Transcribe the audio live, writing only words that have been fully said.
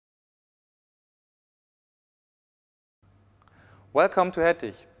Welcome to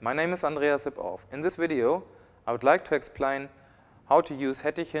Hettich. My name is Andreas Hippauf. In this video, I would like to explain how to use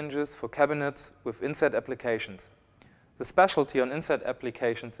Hettich hinges for cabinets with inset applications. The specialty on inset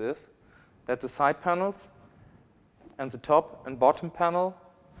applications is that the side panels and the top and bottom panel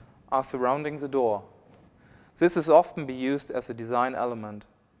are surrounding the door. This is often be used as a design element.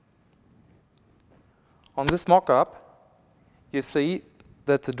 On this mock-up, you see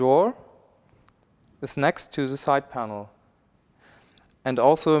that the door is next to the side panel. And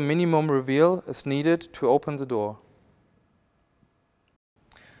also a minimum reveal is needed to open the door.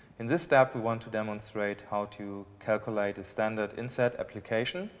 In this step, we want to demonstrate how to calculate a standard inset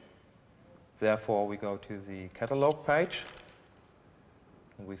application. Therefore, we go to the catalog page.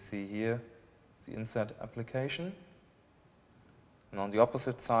 And we see here the inset application. And on the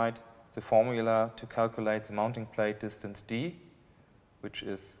opposite side, the formula to calculate the mounting plate distance D, which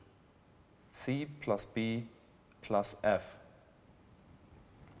is C plus B plus F.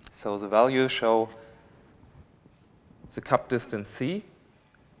 So the values show the cup distance C,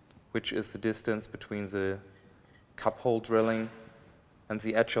 which is the distance between the cup hole drilling and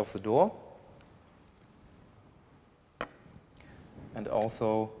the edge of the door. And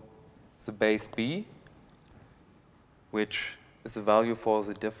also the base B, which is the value for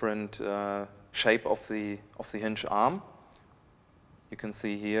the different shape of the hinge arm. You can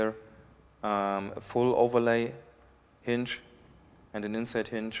see here a full overlay hinge and an inset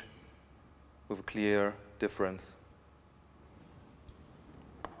hinge with a clear difference.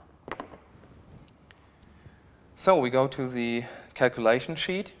 So we go to the calculation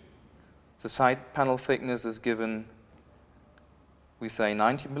sheet. The side panel thickness is given, we say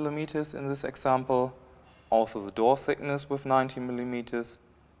 90 millimeters in this example. Also the door thickness with 90 millimeters.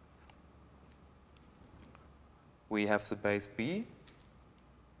 We have the base B,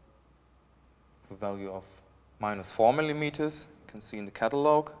 the value of -4 millimeters. You can see in the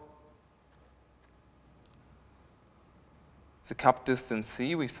catalog. The cup distance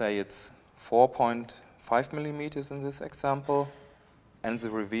C, we say it's 4.5 millimeters in this example, and the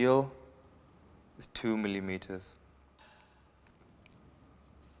reveal is 2 millimeters.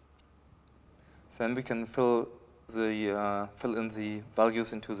 Then we can fill in the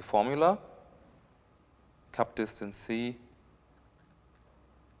values into the formula. Cup distance C,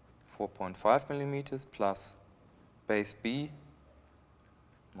 4.5 millimeters plus base B,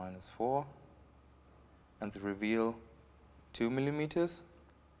 -4, and the reveal 2 millimeters.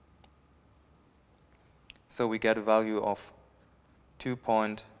 So we get a value of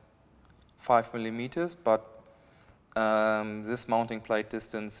 2.5 millimeters, but this mounting plate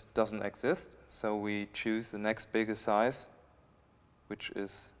distance doesn't exist. So we choose the next biggest size, which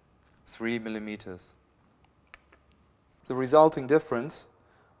is 3 millimeters. The resulting difference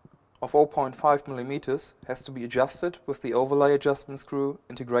of 0.5 millimeters has to be adjusted with the overlay adjustment screw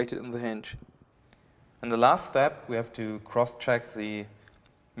integrated in the hinge. In the last step, we have to cross-check the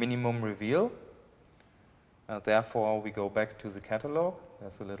minimum reveal. Therefore, we go back to the catalog.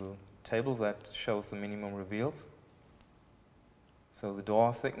 There's a little table that shows the minimum reveals. So the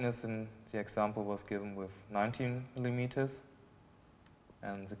door thickness in the example was given with 19 millimeters,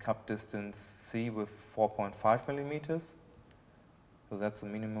 and the cup distance C with 4.5 millimeters. So that's a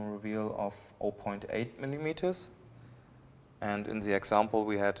minimum reveal of 0.8 millimeters. And in the example,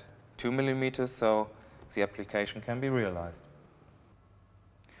 we had 2 millimeters, so the application can be realized.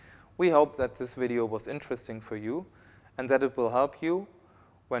 We hope that this video was interesting for you and that it will help you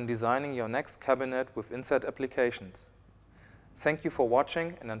when designing your next cabinet with inset applications. Thank you for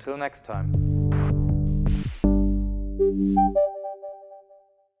watching, and until next time.